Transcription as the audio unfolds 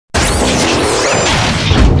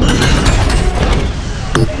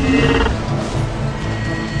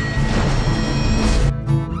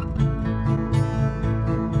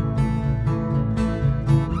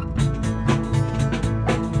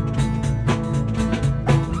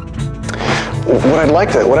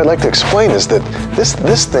what I'd like to explain is that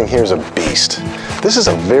this thing here is a beast. This is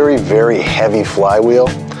a very, very heavy flywheel.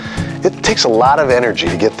 It takes a lot of energy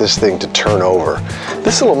to get this thing to turn over.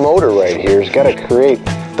 This little motor right here has got to create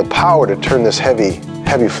the power to turn this heavy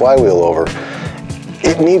flywheel over.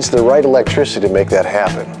 It needs the right electricity to make that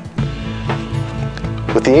happen.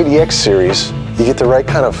 With the ADX series, you get the right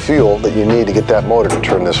kind of fuel that you need to get that motor to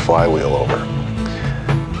turn this flywheel over.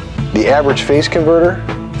 The average phase converter,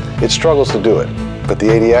 it struggles to do it, but the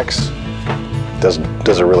ADX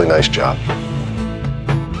does a really nice job.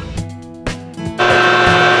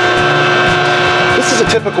 This is a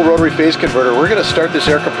typical rotary phase converter. We're going to start this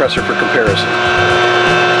air compressor for comparison.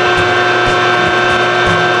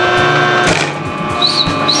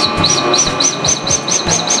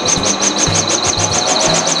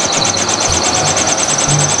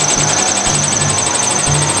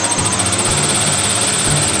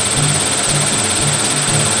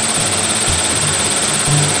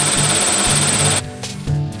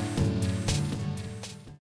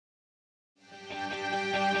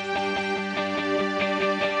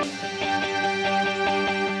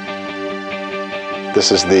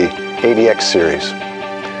 This is the ADX series.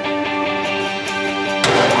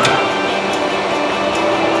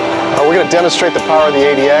 We're going to demonstrate the power of the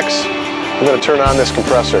ADX. We're going to turn on this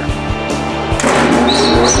compressor.